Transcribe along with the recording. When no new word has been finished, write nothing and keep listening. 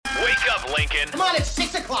Lincoln. Come on, it's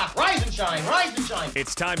 6 o'clock. Rise and shine, rise and shine.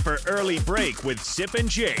 It's time for Early Break with Sip and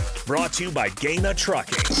Jake, brought to you by Gaina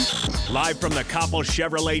Trucking. Live from the Koppel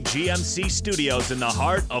Chevrolet GMC studios in the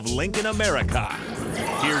heart of Lincoln, America.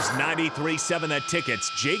 Here's 93.7 The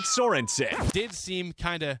Ticket's Jake Sorensen. Did seem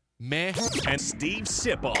kind of meh. And Steve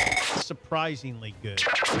Sipple. Surprisingly good.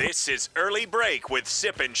 This is Early Break with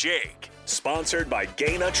Sip and Jake, sponsored by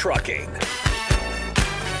Gaina Trucking.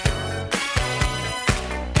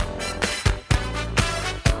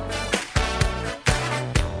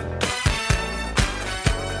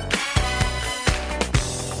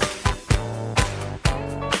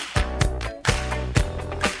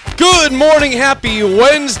 Good morning, happy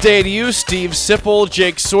Wednesday to you, Steve Sipple,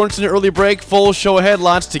 Jake Sorensen. Early break, full show ahead,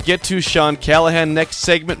 lots to get to. Sean Callahan, next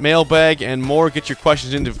segment, mailbag, and more. Get your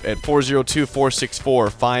questions in at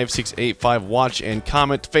 402-464-5685. Watch and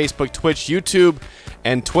comment, Facebook, Twitch, YouTube,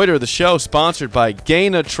 and Twitter. The show sponsored by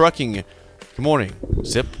Gaina Trucking. Good morning,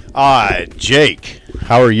 Sip. Jake,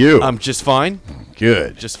 how are you? I'm just fine.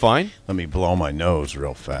 Good. Just fine. Let me blow my nose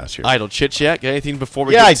real fast here. Idle chit-chat. Got anything before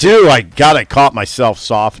we Yeah, get I do. I caught myself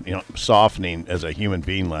softening as a human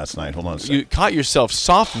being last night. Hold on a second. You caught yourself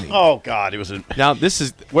softening. Oh, God. It was a... Now, this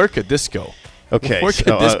is... Where could this go? Okay. Where could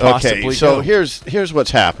this possibly so go? here's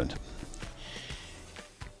what's happened.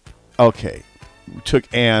 Okay. We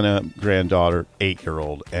took Anna, granddaughter,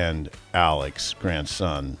 8-year-old, and Alex,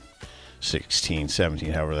 grandson, 16,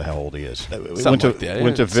 17, however the hell old he is. Went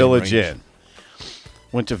to Village Inn.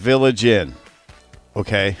 Went to Village Inn,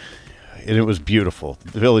 okay, and it was beautiful.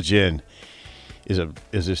 The Village Inn is a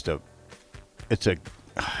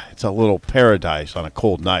little paradise on a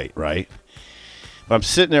cold night, right? But I'm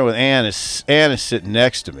sitting there with Anna. Anna's sitting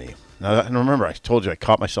next to me. Now, remember, I told you I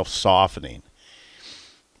caught myself softening.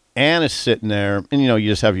 Anna's sitting there, and you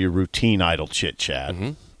just have your routine idle chit chat,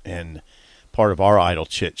 and part of our idle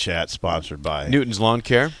chit chat sponsored by Newton's Lawn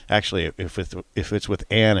Care. Actually, if it's with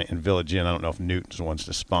Anna in Village Inn, I don't know if Newton's wants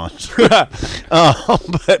to sponsor.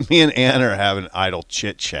 But me and Anna are having idle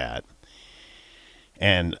chit chat,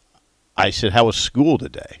 and I said, "How was school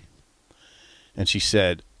today?" And she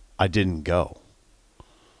said, "I didn't go.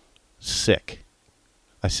 Sick."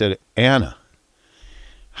 I said, "Anna,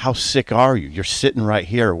 how sick are you? You're sitting right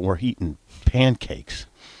here. We're eating pancakes,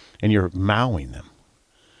 and you're mowing them."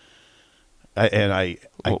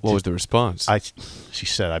 What was the response? She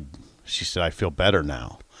said, I feel better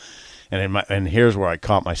now. And here's where I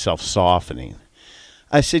caught myself softening.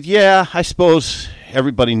 I said, yeah, I suppose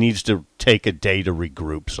everybody needs to take a day to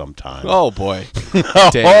regroup sometime. Oh, boy.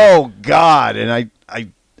 Oh, God. And I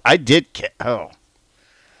did. I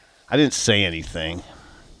didn't say anything.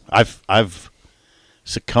 I've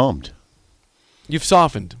succumbed. You've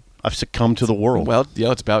softened. I've succumed to the world. Well,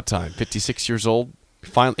 yeah, it's about time. 56 years old.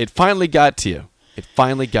 It finally got to you. It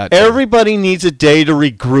finally got to you. Everybody needs a day to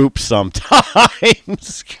regroup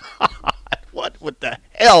sometimes. God, what the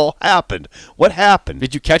hell happened? What happened?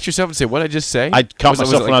 Did you catch yourself and say, what did I just say? I caught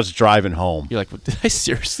myself when I was driving home. You're like, did I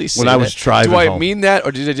seriously say when that? I was driving home? Do I home. mean that,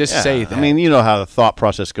 or did I just say that? I mean, you know how the thought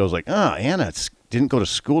process goes like, Anna didn't go to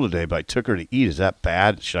school today, but I took her to eat. Is that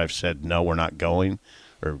bad? Should I have said, no, we're not going?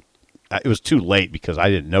 Or it was too late because I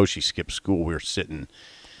didn't know she skipped school. We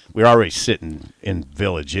were already sitting in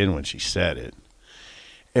Village Inn when she said it.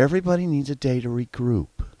 Everybody needs a day to regroup.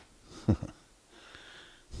 Do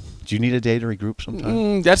you need a day to regroup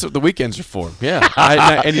sometime? That's what the weekends are for. Yeah.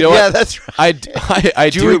 And you know yeah, what? That's right. I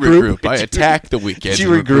do regroup. I attack the weekends. Did you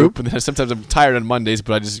regroup? And then sometimes I'm tired on Mondays,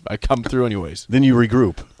 but I come through anyways. Then you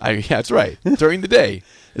regroup. Yeah, that's right. During the day.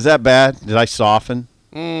 Is that bad? Did I soften?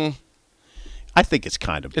 I think it's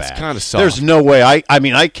kind of bad. It's kind of soft. There's no way.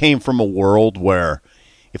 I came from a world where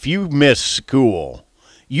if you missed school,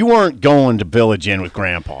 you weren't going to Village Inn with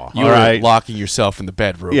Grandpa. You were locking yourself in the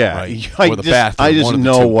bedroom, right? Or the bathroom. I just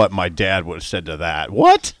know what my dad would have said to that.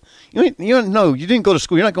 What? You didn't go to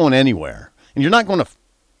school. You're not going anywhere. And you're not going to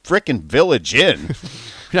frickin' Village Inn.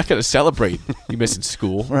 You're not going to celebrate you missing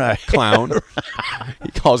school. Right. Clown.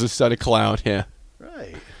 He calls his son a clown, yeah.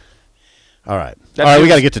 Right. All right. We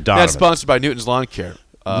got to get to Donovan. That's sponsored by Newton's Lawn Care.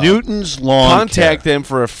 Newton's Lawn Care. Contact them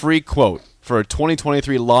for a free quote for a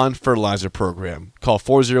 2023 lawn fertilizer program. Call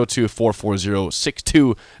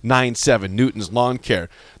 402-440-6297. Newton's Lawn Care.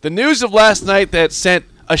 The news of last night that sent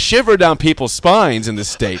a shiver down people's spines in the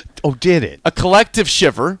state. Oh, did it? A collective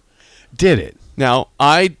shiver. Did it? Now,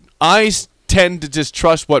 I tend to just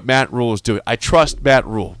trust what Matt Rule is doing. I trust Matt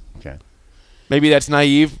Rule. Okay. Maybe that's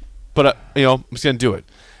naive, but I'm just going to do it.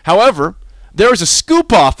 However, There was a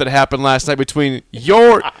scoop-off that happened last night between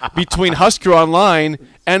Husker Online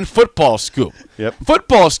and Football Scoop. Yep.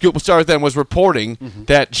 Football Scoop, we'll start with them, was reporting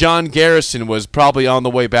that John Garrison was probably on the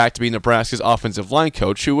way back to be Nebraska's offensive line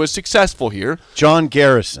coach, who was successful here. John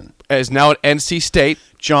Garrison. Is now at NC State.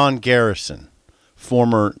 John Garrison,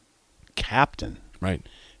 former captain. Right.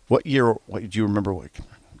 What year? What do you remember? What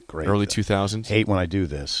grade? Early 2000s. Hate when I do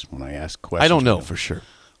this, when I ask questions. I don't know for sure.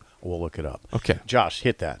 We'll look it up. Okay. Josh,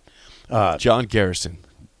 hit that. John Garrison.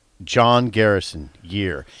 John Garrison,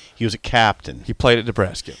 year. He was a captain. He played at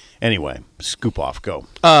Nebraska. Anyway, scoop off. Go.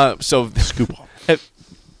 So Scoop off.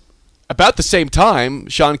 About the same time,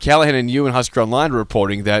 Sean Callahan and you and Husker Online were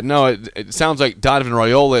reporting that, no, it sounds like Donovan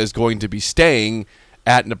Raiola is going to be staying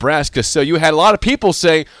at Nebraska. So you had a lot of people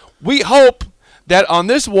say, we hope that on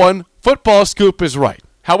this one, Football Scoop is right.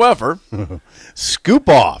 However, scoop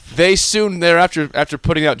off. They soon thereafter, after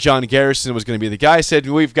putting out John Garrison was going to be the guy, said,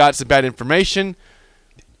 we've got some bad information.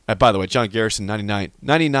 By the way, John Garrison,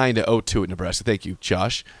 99 to 02 at Nebraska. Thank you,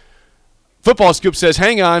 Josh. Football Scoop says,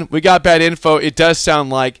 hang on, we got bad info. It does sound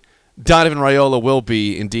like Donovan Raiola will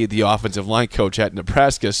be indeed the offensive line coach at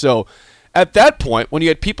Nebraska. So at that point, when you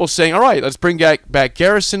had people saying, all right, let's bring back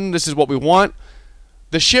Garrison, this is what we want,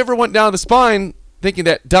 the shiver went down the spine thinking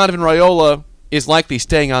that Donovan Raiola is likely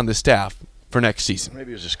staying on the staff for next season.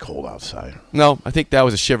 Maybe it was just cold outside. No, I think that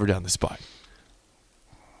was a shiver down the spine.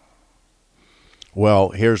 Well,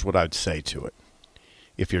 here's what I'd say to it.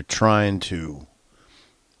 If you're trying to,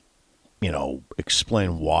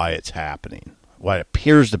 explain why it's happening, why it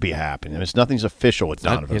appears to be happening. It's nothing's official with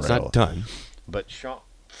Donovan Raiola. It's not done. But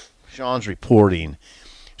Sean's reporting,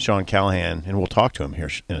 Sean Callahan, and we'll talk to him here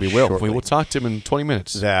shortly. We will talk to him in 20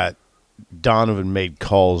 minutes. That Donovan made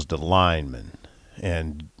calls to linemen,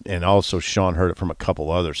 and also Sean heard it from a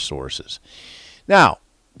couple other sources. Now,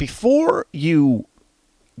 before you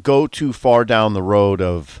go too far down the road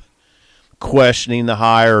of questioning the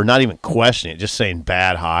hire, or not even questioning it, just saying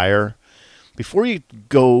bad hire, before you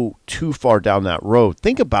go too far down that road,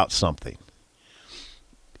 think about something.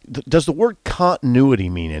 Does the word continuity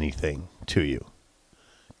mean anything to you?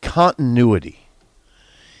 Continuity.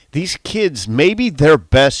 These kids, maybe their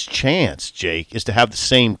best chance, Jake, is to have the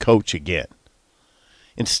same coach again.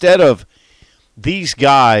 Instead of these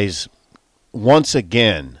guys, once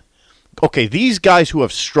again, okay, these guys who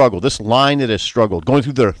have struggled, this line that has struggled, going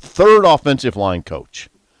through their third offensive line coach,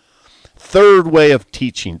 third way of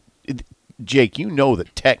teaching. Jake, you know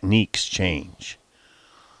that techniques change.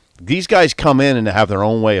 These guys come in and have their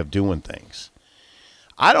own way of doing things.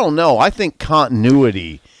 I don't know. I think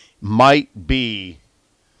continuity might be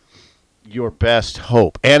your best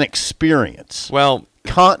hope and experience. Well,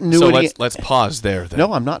 continuity. So let's pause there then.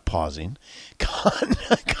 No, I'm not pausing.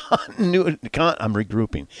 Continuity. I'm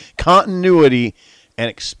regrouping. Continuity and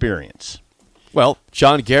experience. Well,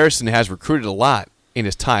 John Garrison has recruited a lot in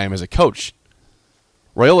his time as a coach.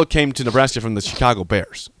 Raiola came to Nebraska from the Chicago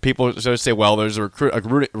Bears. People sort of say, well, there's a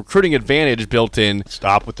recruiting advantage built in.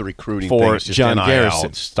 Stop with the recruiting for thing. John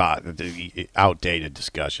Garrison. Stop. Outdated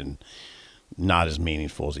discussion. Not as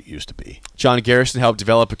meaningful as it used to be. John Garrison helped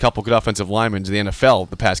develop a couple good offensive linemen in the NFL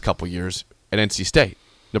the past couple years at NC State.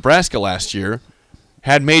 Nebraska last year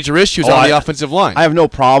had major issues on the offensive line. I have no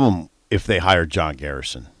problem if they hired John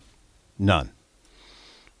Garrison. None.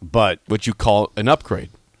 But would you call an upgrade?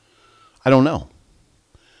 I don't know.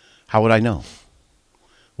 How would I know?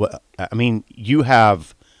 Well, I mean, you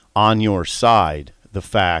have on your side the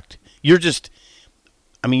fact the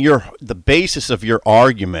basis of your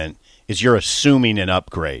argument is you're assuming an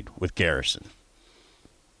upgrade with Garrison.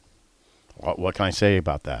 What can I say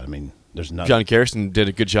about that? I mean, there's nothing. John Garrison did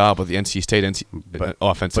a good job with the NC State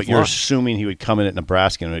offensive line. But you're assuming he would come in at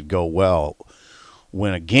Nebraska and it would go well.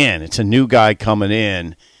 When, again, it's a new guy coming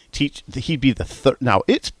in. He'd be the third. Now,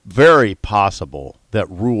 it's very possible that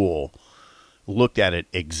Rule looked at it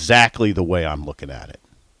exactly the way I'm looking at it.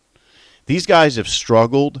 These guys have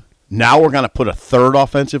struggled. Now we're going to put a third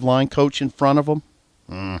offensive line coach in front of them.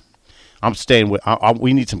 I'm staying with.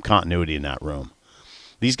 We need some continuity in that room.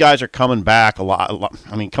 These guys are coming back a lot.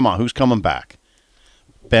 I mean, come on, who's coming back?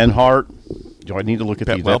 Ben Hart. Do I need to look at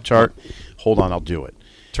the depth chart? Hold on, I'll do it.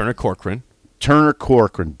 Turner Corcoran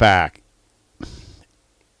back.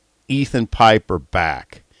 Ethan Piper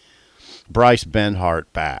back. Bryce Benhart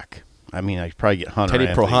back. I mean, I probably get Hunter Teddy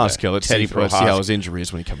Anthony Prohaska. back. Let's see how his injury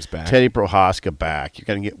is when he comes back. Teddy Prohaska back. You're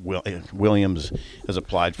going to get Williams has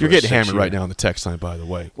applied for. You're getting hammered right now on the text line, by the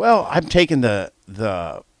way. Well, I'm taking the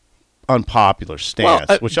unpopular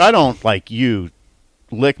stance, which I don't, like you,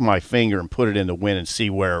 lick my finger and put it in the wind and see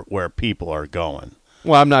where people are going.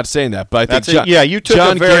 Well, I'm not saying that, but I think you took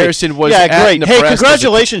John a very, Garrison was yeah, at great. Nebraska. Hey,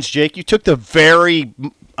 congratulations, Jake. You took the very,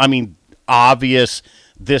 obvious.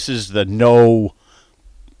 This is the no.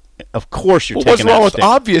 Of course, you're taking what's wrong with stance.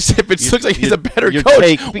 obvious if it looks like he's a better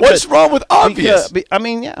coach? What's wrong with obvious?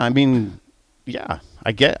 Yeah.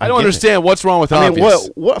 I get. I don't understand what's wrong with obvious.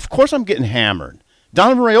 Of course, I'm getting hammered.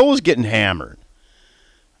 Donovan Raiola's getting hammered.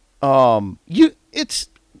 It's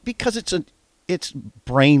because it's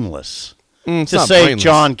brainless to say brainless.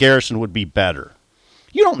 John Garrison would be better.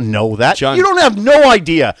 You don't know that. You don't have no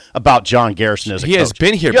idea about John Garrison as a coach. He has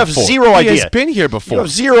been here before. before. You have zero idea. He has been here before. You have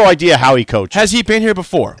zero idea how he coaches. Has he been here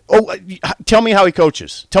before? Oh, tell me how he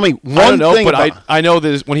coaches. Tell me one I don't know, thing but about I know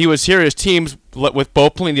that when he was here, his teams with Bo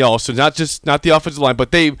playing the also not the offensive line,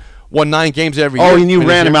 but they won 9 games every year. Oh, and you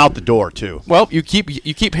ran him out the door too. Well, you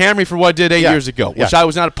keep hammering for what I did 8 years ago, which I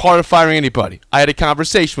was not a part of firing anybody. I had a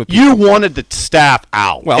conversation with people. You wanted the staff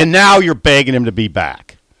out, and now you're begging him to be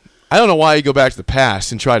back. I don't know why you go back to the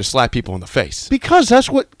past and try to slap people in the face. Because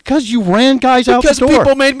you ran guys out the door. Because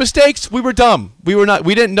people made mistakes. We were dumb. We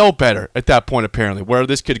didn't know better at that point, apparently, where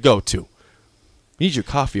this could go to. You need your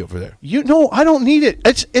coffee over there. I don't need it.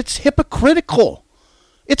 It's hypocritical.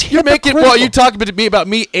 You're talking to me about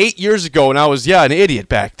me 8 years ago, and I was an idiot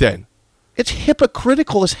back then. It's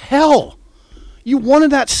hypocritical as hell. You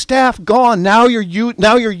wanted that staff gone. Now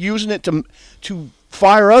you're using it to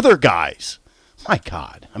fire other guys. My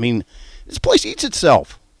God. I mean, this place eats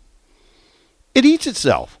itself. It eats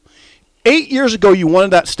itself. 8 years ago, you wanted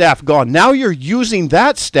that staff gone. Now you're using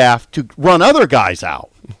that staff to run other guys out.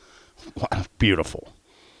 Wow, beautiful.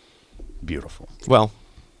 Beautiful. Well.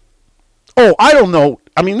 Oh, I don't know.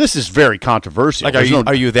 I mean, this is very controversial. Like,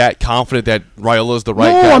 are you that confident that Raiola is the right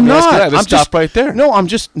guy? No, I'm not. Let's stop right there. No,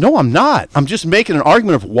 I'm not. I'm just making an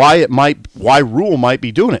argument of why Rule might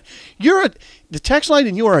be doing it. The text line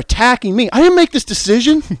and you are attacking me. I didn't make this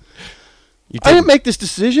decision. I didn't make this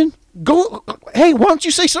decision. Hey, why don't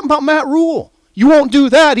you say something about Matt Rule? You won't do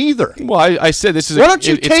that either. Well, I said this is. Why don't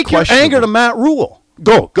you take your anger to Matt Rule?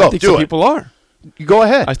 Go. I think some people are. You go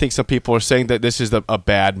ahead. I think some people are saying that this is a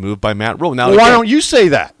bad move by Matt Rule. Now, why don't you say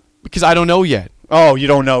that? Because I don't know yet. Oh, you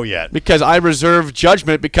don't know yet. Because I reserve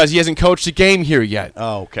judgment because he hasn't coached a game here yet.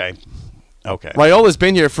 Oh, okay. Raiola's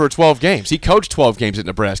been here for 12 games. He coached 12 games at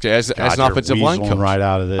Nebraska as an offensive line coach. Right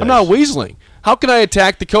out of this. I'm not weaseling. How can I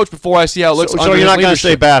attack the coach before I see how it looks? So you're not going to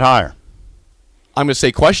say bad hire? I'm going to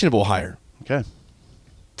say questionable hire. Okay.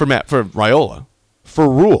 For Raiola. For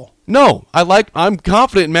Rule. No, I'm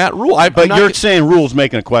confident in Matt Rule. But you're saying Rule's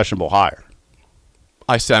making a questionable hire.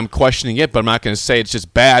 I said I'm questioning it, but I'm not going to say it's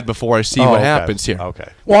just bad before I see what happens here. Okay.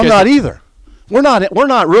 Well, I'm not either. We're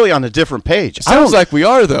not really on a different page. It sounds like we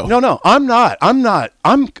are, though. No, I'm not.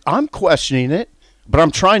 I'm questioning it, but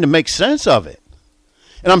I'm trying to make sense of it.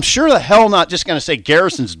 And I'm sure the hell not just going to say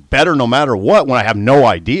Garrison's better no matter what when I have no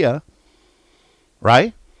idea.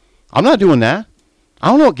 Right? I'm not doing that. I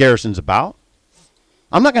don't know what Garrison's about.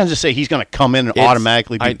 I'm not going to just say he's going to come in and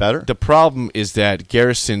automatically be better. The problem is that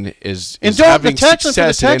Garrison is having success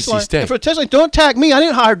at NC State. For the text line, don't attack me. I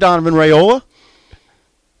didn't hire Donovan Raiola.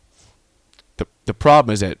 The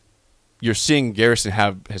problem is that you're seeing Garrison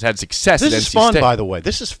has had success at NC State. This is fun, by the way.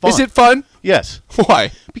 This is fun. Is it fun? Yes.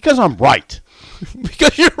 Why? Because I'm right.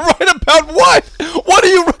 Because you're right about what?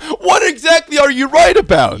 What exactly are you right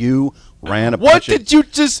about? You ran a What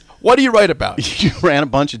are you right about? You ran a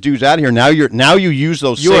bunch of dudes out of here. Now you use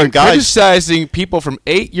those same guys. You are criticizing people from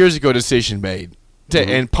 8 years ago decision made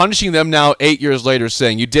and punishing them now 8 years later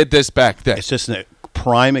saying you did this back then. It's just a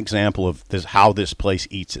prime example of how this place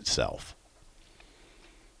eats itself.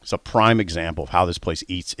 It's a prime example of how this place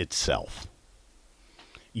eats itself.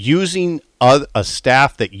 Using a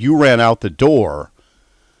staff that you ran out the door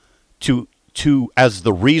to as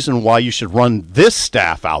the reason why you should run this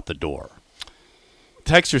staff out the door.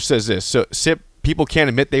 Texter says this. So people can't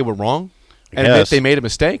admit they were wrong and admit they made a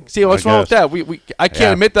mistake. See, what's wrong with that? I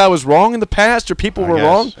can't admit that I was wrong in the past or people were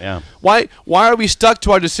wrong. Yeah. Why are we stuck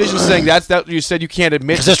to our decision saying that's that you said you can't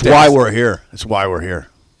admit? Because that's why we're here. It's why we're here.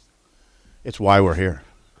 It's why we're here.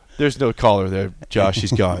 There's no caller there, Josh.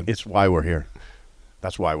 He's gone. It's why we're here.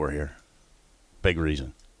 That's why we're here. Big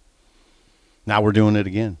reason. Now we're doing it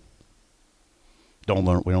again. We don't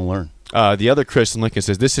learn. The other Chris in Lincoln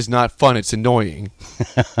says, this is not fun. It's annoying.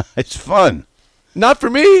 It's fun. Not for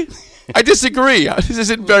me. I disagree. This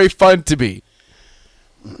isn't very fun to me.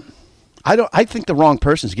 I think the wrong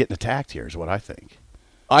person's getting attacked here is what I think.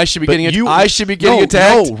 I should be getting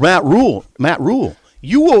attacked? No, Matt Rule.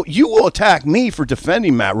 You will attack me for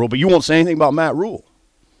defending Matt Rule, but you won't say anything about Matt Rule.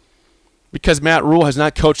 Because Matt Rule has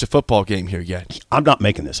not coached a football game here yet. I'm not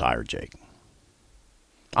making this hire, Jake.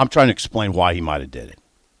 I'm trying to explain why he might have did it.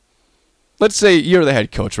 Let's say you're the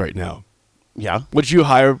head coach right now. Yeah. Would you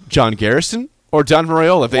hire John Garrison or Donovan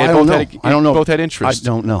Raiola if they both had interest? I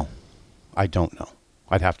don't know.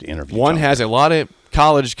 I'd have to interview. One has a lot of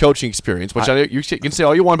college coaching experience, which you can say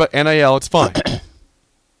all you want about NIL. It's fine.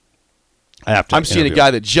 I'm seeing a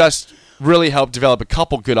guy that just really helped develop a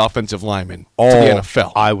couple good offensive linemen to the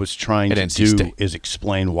NFL. I was trying to do State. is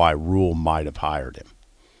explain why Rule might have hired him.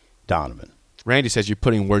 Donovan. Randy says you're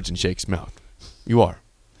putting words in Jake's mouth. You are.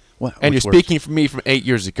 What? And Which you're words? speaking for me from 8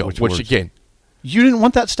 years ago, which again. You didn't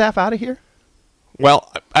want that staff out of here?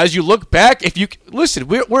 Well, as you look back, if you listen,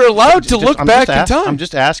 we're allowed to look back in time. I'm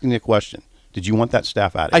just asking you a question. Did you want that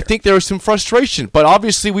staff out of here? I think there was some frustration, but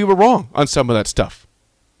obviously we were wrong on some of that stuff.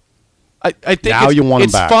 I think now you want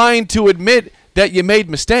them back. It's fine to admit that you made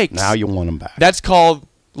mistakes. Now you want them back. That's called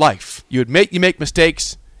life. You admit you make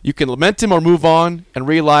mistakes. You can lament them or move on and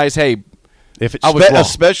realize, hey, I was wrong.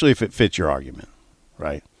 Especially if it fits your argument,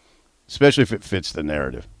 right? Especially if it fits the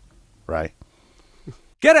narrative, right?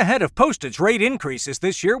 Get ahead of postage rate increases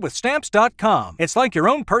this year with Stamps.com. It's like your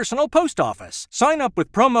own personal post office. Sign up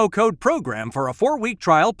with promo code PROGRAM for a 4-week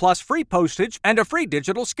trial plus free postage and a free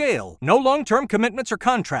digital scale. No long-term commitments or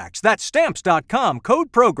contracts. That's Stamps.com,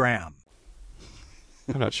 code PROGRAM.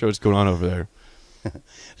 I'm not sure what's going on over there.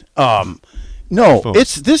 No,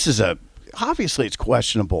 obviously it's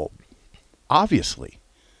questionable. Obviously.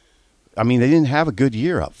 I mean, they didn't have a good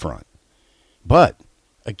year up front. But,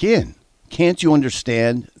 again, can't you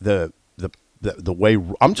understand the way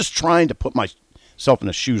 – I'm just trying to put myself in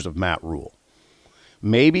the shoes of Matt Rule.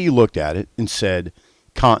 Maybe he looked at it and said,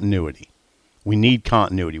 continuity. We need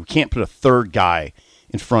continuity. We can't put a third guy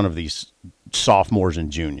in front of these sophomores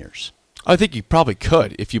and juniors. I think you probably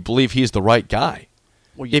could if you believe he's the right guy.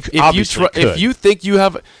 Well, if you think you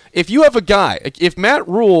have a guy, if Matt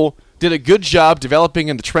Rule did a good job developing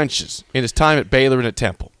in the trenches in his time at Baylor and at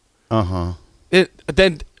Temple,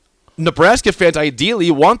 then Nebraska fans ideally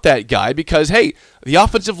want that guy because, hey, the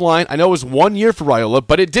offensive line, I know it was 1 year for Raiola,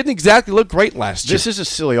 but it didn't exactly look great last year. This is a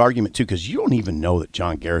silly argument, too, because you don't even know that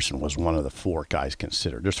John Garrison was one of the 4 guys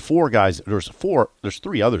considered. There's 4 guys. There's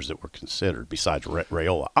 3 others that were considered besides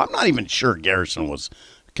Raiola. I'm not even sure Garrison was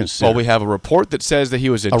considered. Well, we have a report that says that he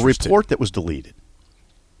was interested. A report that was deleted.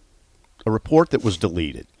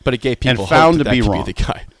 But it gave people and found hope to be could wrong. Be the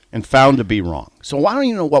guy. And found to be wrong. So I don't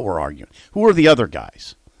even know what we're arguing. Who are the other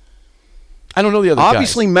guys? I don't know the other guys.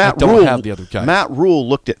 Obviously, I don't have the other guys. Matt Rule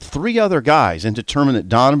looked at 3 other guys and determined that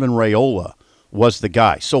Donovan Raiola was the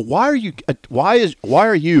guy. So why are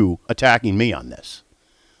you attacking me on this?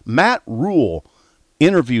 Matt Rule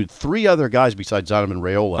interviewed 3 other guys besides Donovan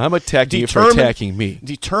Raiola. I'm attacking you for attacking me.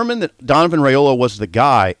 Determined that Donovan Raiola was the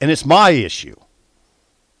guy, and it's my issue.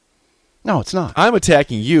 No, it's not. I'm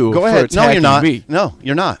attacking you. Go ahead. For attacking me. No,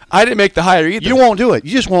 you're not. I didn't make the hire either. You won't do it.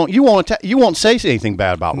 You just won't. You won't say anything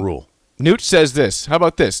bad about Rule. Newt says this. How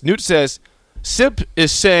about this? Newt says, Sip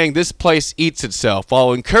is saying this place eats itself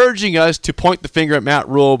while encouraging us to point the finger at Matt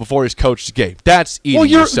Rule before his coach's game. That's eating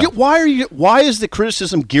yourself. Why is the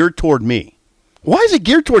criticism geared toward me? Why is it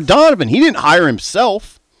geared toward Donovan? He didn't hire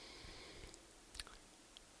himself.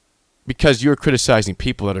 Because you're criticizing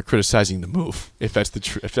people that are criticizing the move. If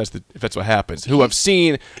that's what happens, who have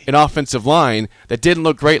seen an offensive line that didn't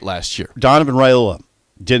look great last year. Donovan Raiola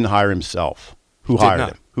didn't hire himself. Who hired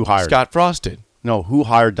him? Who hired Scott him? Frost did. No, who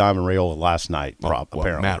hired Donovan Raiola last night?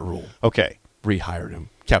 Apparently, Matt Rule. Okay, rehired him,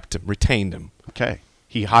 kept him, retained him. Okay,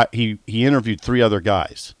 he interviewed 3 other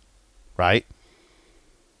guys, right?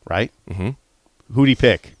 Mm-hmm. Who'd he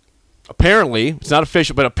pick? Apparently, it's not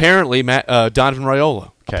official, but apparently Donovan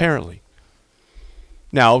Raiola. Okay. Apparently.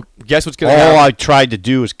 Now, guess what's going to happen? All I tried to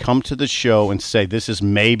do is come to the show and say this is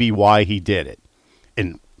maybe why he did it,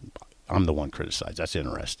 and I'm the one criticized. That's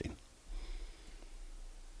interesting.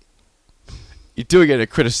 You're doing it in a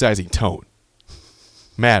criticizing tone.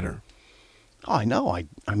 Matter. Oh, I know.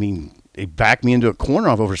 I mean, they backed me into a corner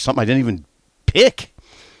over something I didn't even pick.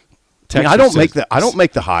 I don't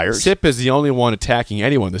make the hires. Sip is the only one attacking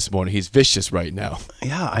anyone this morning. He's vicious right now.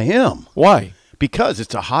 Yeah, I am. Why? Because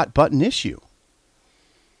it's a hot button issue.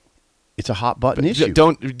 It's a hot button issue.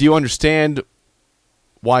 Do you understand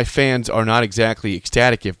why fans are not exactly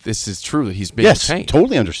ecstatic if this is true that he's being retained? Yes,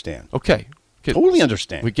 totally understand. Okay. Totally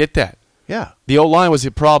understand. We get that. Yeah. The O-line was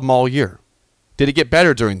a problem all year. Did it get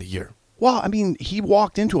better during the year? Well, I mean, he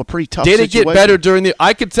walked into a pretty tough situation. Did it get better during the –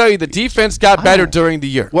 I could tell you the defense got better during the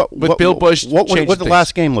year. With Bill Bush What did the things.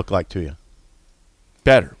 last game look like to you?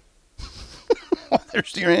 Better. Well,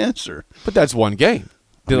 there's your answer. But that's one game.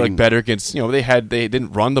 They look better against – they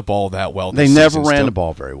didn't run the ball that well. They never ran the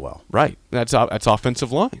ball very well. Right. That's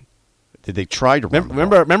offensive line. Did they try to run the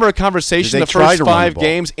ball? Remember a conversation the first 5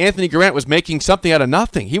 games? Anthony Grant was making something out of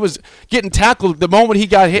nothing. He was getting tackled the moment he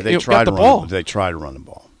got hit. Got the ball. Did they try to run the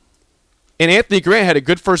ball? And Anthony Grant had a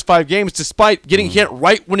good first 5 games despite getting hit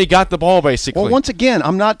right when he got the ball, basically. Well, once again,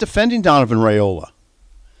 I'm not defending Donovan Raiola.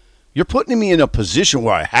 You're putting me in a position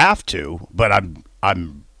where I have to, but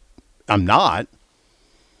I'm not.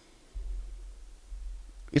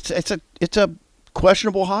 It's a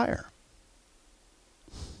questionable hire.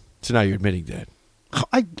 So now you're admitting that.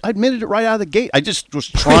 I admitted it right out of the gate. I just was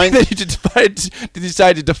trying to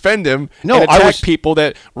decide to defend him. No, and attack people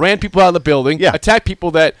that ran people out of the building. Yeah. Attack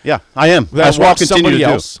people that. Yeah, I am. That's what I'll continue to do.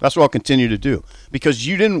 Else. That's what I'll continue to do. Because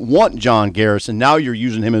you didn't want John Garrison. Now you're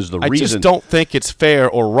using him as the reason. I just don't think it's fair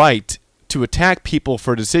or right to attack people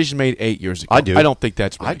for a decision made 8 years ago. I do. I don't think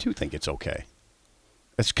that's right. I do think it's okay.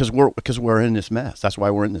 It's because we're in this mess. That's why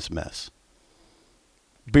we're in this mess.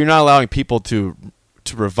 But you're not allowing people to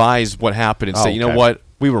revise what happened and say, you know what,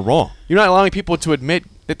 we were wrong. You're not allowing people to admit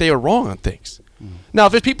that they were wrong on things. Now,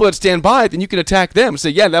 if there's people that stand by it, then you can attack them and say,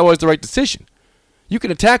 yeah, that was the right decision. You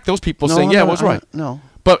can attack those people saying, yeah, it was right. No.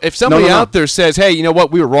 But if somebody out there says, hey, you know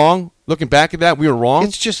what, we were wrong, looking back at that, we were wrong,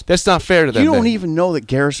 it's just that's not fair to them. You don't even know that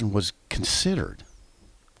Garrison was considered.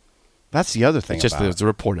 That's the other thing. It's just about there's a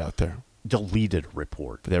report out there. Deleted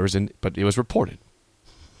report. But it was reported.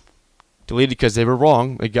 Deleted because they were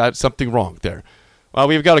wrong. They got something wrong there. Well,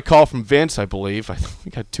 we've got a call from Vince, I believe.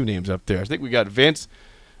 We got 2 names up there. I think we got Vince.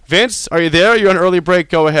 Vince, are you there? You're on early break.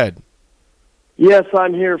 Go ahead. Yes,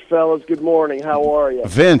 I'm here, fellas. Good morning. How are you?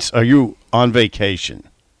 Vince, are you on vacation?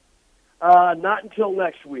 Not until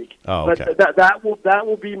next week. Oh, okay. But that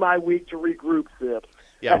will be my week to regroup, Sip.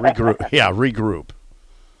 Yeah, regroup.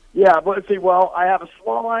 Yeah, but see, well, I have a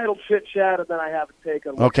small idle chit chat, and then I have a take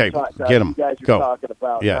on what get him. You guys are Go. talking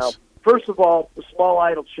about. Yes. Now, first of all, the small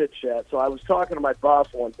idle chit chat. So I was talking to my boss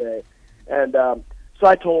one day, and so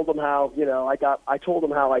I told him how I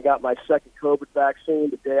got my second COVID vaccine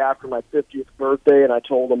the day after my 50th birthday, and I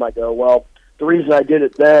told him, I go, well, the reason I did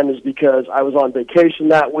it then is because I was on vacation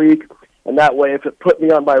that week, and that way, if it put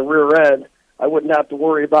me on my rear end, I wouldn't have to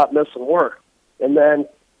worry about missing work. And then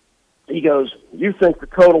he goes, you think the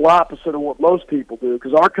total opposite of what most people do,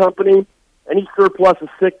 because our company, any surplus of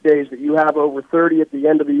sick days that you have over 30 at the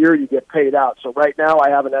end of the year, you get paid out. So right now I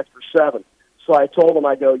have an extra 7. So I told him,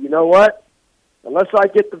 I go, you know what? Unless I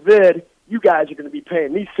get the vid, you guys are going to be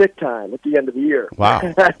paying me sick time at the end of the year. Wow.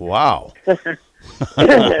 Wow.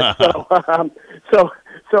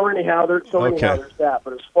 So anyhow, there's that.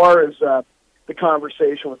 But as far as the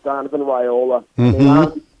conversation with Donovan Raiola,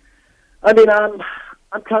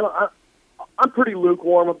 I'm pretty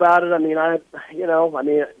lukewarm about it.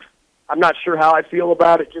 I'm not sure how I feel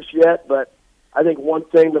about it just yet, but I think one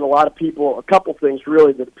thing that a couple things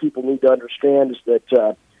really that people need to understand is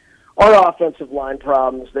that our offensive line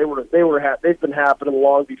problems, they've been happening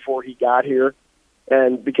long before he got here.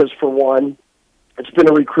 And because for one, it's been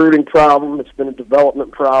a recruiting problem, it's been a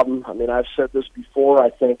development problem. I mean, I've said this before, I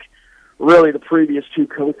think really the previous 2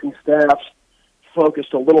 coaching staffs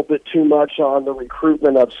focused a little bit too much on the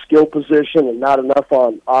recruitment of skill position and not enough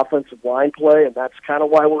on offensive line play, and that's kind of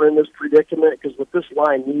why we're in this predicament, because what this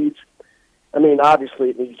line needs, obviously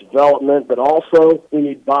it needs development, but also we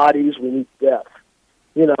need bodies, we need depth,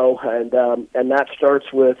 and that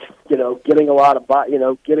starts with, getting a lot of guys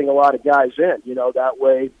in, that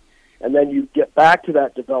way, and then you get back to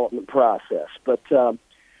that development process. But,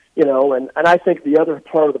 and I think the other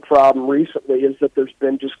part of the problem recently is that there's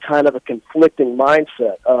been just kind of a conflicting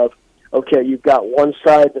mindset of, okay, you've got one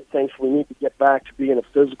side that thinks we need to get back to being a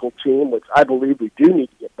physical team, which I believe we do need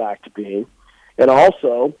to get back to being, and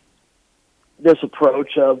also this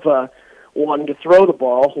approach of wanting to throw the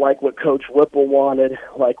ball like what Coach Whipple wanted,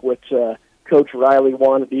 like what Coach Riley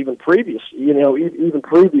wanted even previous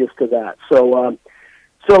to that. So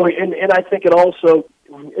I think it also,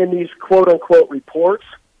 in these quote-unquote reports,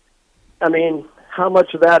 how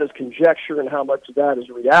much of that is conjecture and how much of that is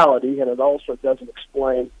reality, and it also doesn't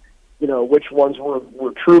explain, which ones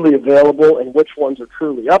were truly available and which ones are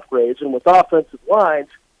truly upgrades. And with offensive lines,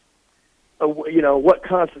 what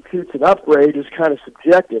constitutes an upgrade is kind of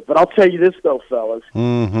subjective. But I'll tell you this, though, fellas.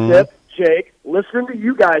 Tip, Jake, listening to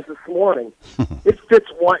you guys this morning, it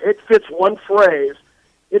fits one phrase.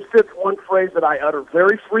 It fits one phrase that I utter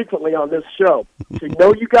very frequently on this show.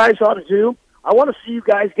 So you guys ought to do? I want to see you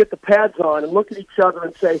guys get the pads on and look at each other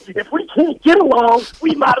and say, if we can't get along,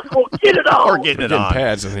 we might as well get it on. We're getting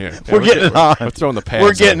pads in here. We're getting it on. We're throwing the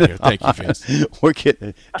pads on here. Thank you, Vince. We're getting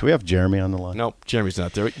it. Do we have Jeremy on the line? Nope, Jeremy's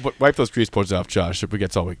not there. Wipe those grease boards off, Josh. If we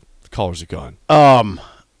get all the callers are gone.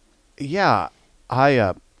 Yeah,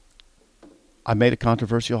 I made a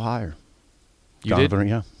controversial hire. You did?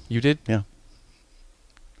 Yeah. You did? Yeah.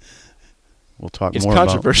 We'll talk It's more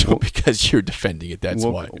controversial about because you're defending it. That's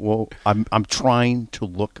why. Well, I'm trying to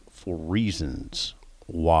look for reasons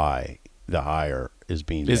why the hire is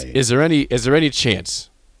being made. Is there any chance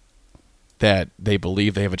that they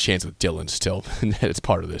believe they have a chance with Dylan still, and that it's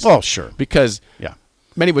part of this? Well, sure. Because Yeah.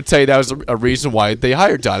 many would say that was a reason why they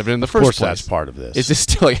hired Donovan in the first place. Of course, that's part of this. Is this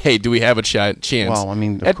still like, hey, do we have a chance Well, I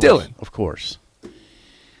mean, at course, Dylan? Of course.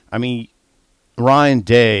 I mean, Ryan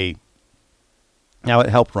Day. Now it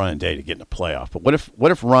helped Ryan Day to get in the playoff, but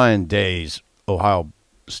what if Ryan Day's Ohio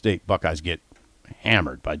State Buckeyes get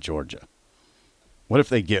hammered by Georgia? What if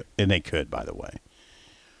they get, and they could, by the way,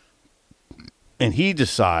 and he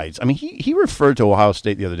decides, I mean, he referred to Ohio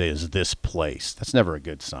State the other day as this place. That's never a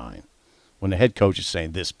good sign. When the head coach is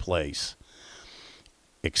saying this place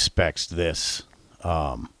expects this.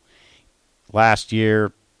 Last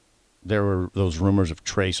year, there were those rumors of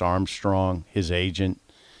Trace Armstrong, his agent,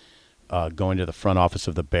 going to the front office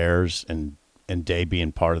of the Bears and Day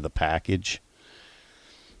being part of the package.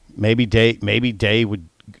 Maybe Day would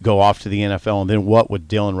go off to the NFL, and then what would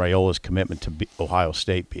Dylan Raiola's commitment to Ohio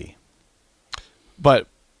State be? But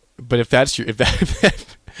if that's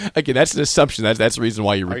again, that's an assumption. That's the reason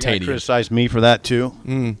why you're Are you retaining gonna it. criticize me for that too?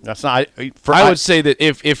 That's not. I would say that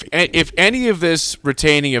if any of this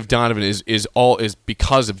retaining of Donovan is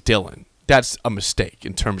because of Dylan, that's a mistake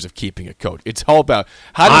in terms of keeping a coach. It's all about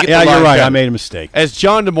how do you get the line you're right. better. I made a mistake. As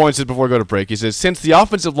John Des Moines said before we go to break, he says, since the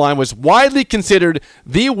offensive line was widely considered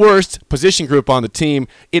the worst position group on the team,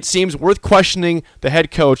 it seems worth questioning the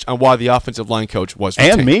head coach on why the offensive line coach was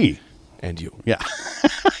retained. And me. And you. Yeah.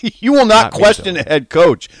 You will not Not me, question though. the head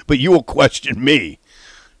coach, but you will question me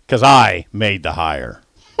because I made the hire.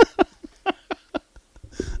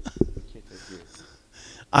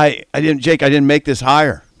 I didn't make this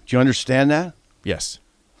hire. Do you understand that? Yes.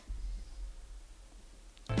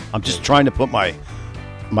 I'm just trying to put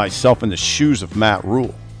myself in the shoes of Matt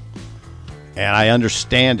Rule. And I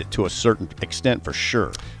understand it to a certain extent for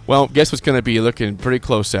sure. Well, guess what's going to be looking pretty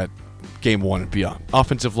close at game 1 and beyond?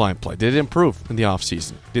 Offensive line play. Did it improve in the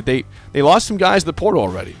offseason? Did they lost some guys to the portal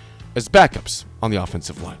already as backups on the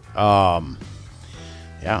offensive line?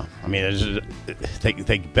 Yeah. I mean,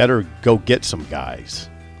 they better go get some guys.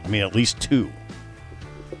 I mean, at least 2.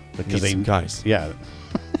 Because Need some guys. Yeah.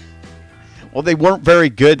 Well, they weren't very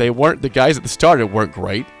good. They weren't. The guys at the starter weren't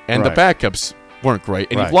great, and Right. the backups weren't great,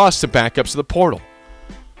 and Right. you've lost some backups to the portal.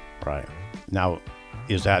 Right. Now,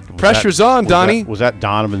 was Pressure's on, Donnie. Was that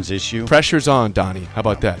Donovan's issue? Pressure's on, Donnie. How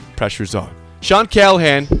about that? Pressure's on. Sean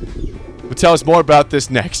Callahan will tell us more about this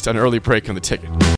next on Early Break on the Ticket.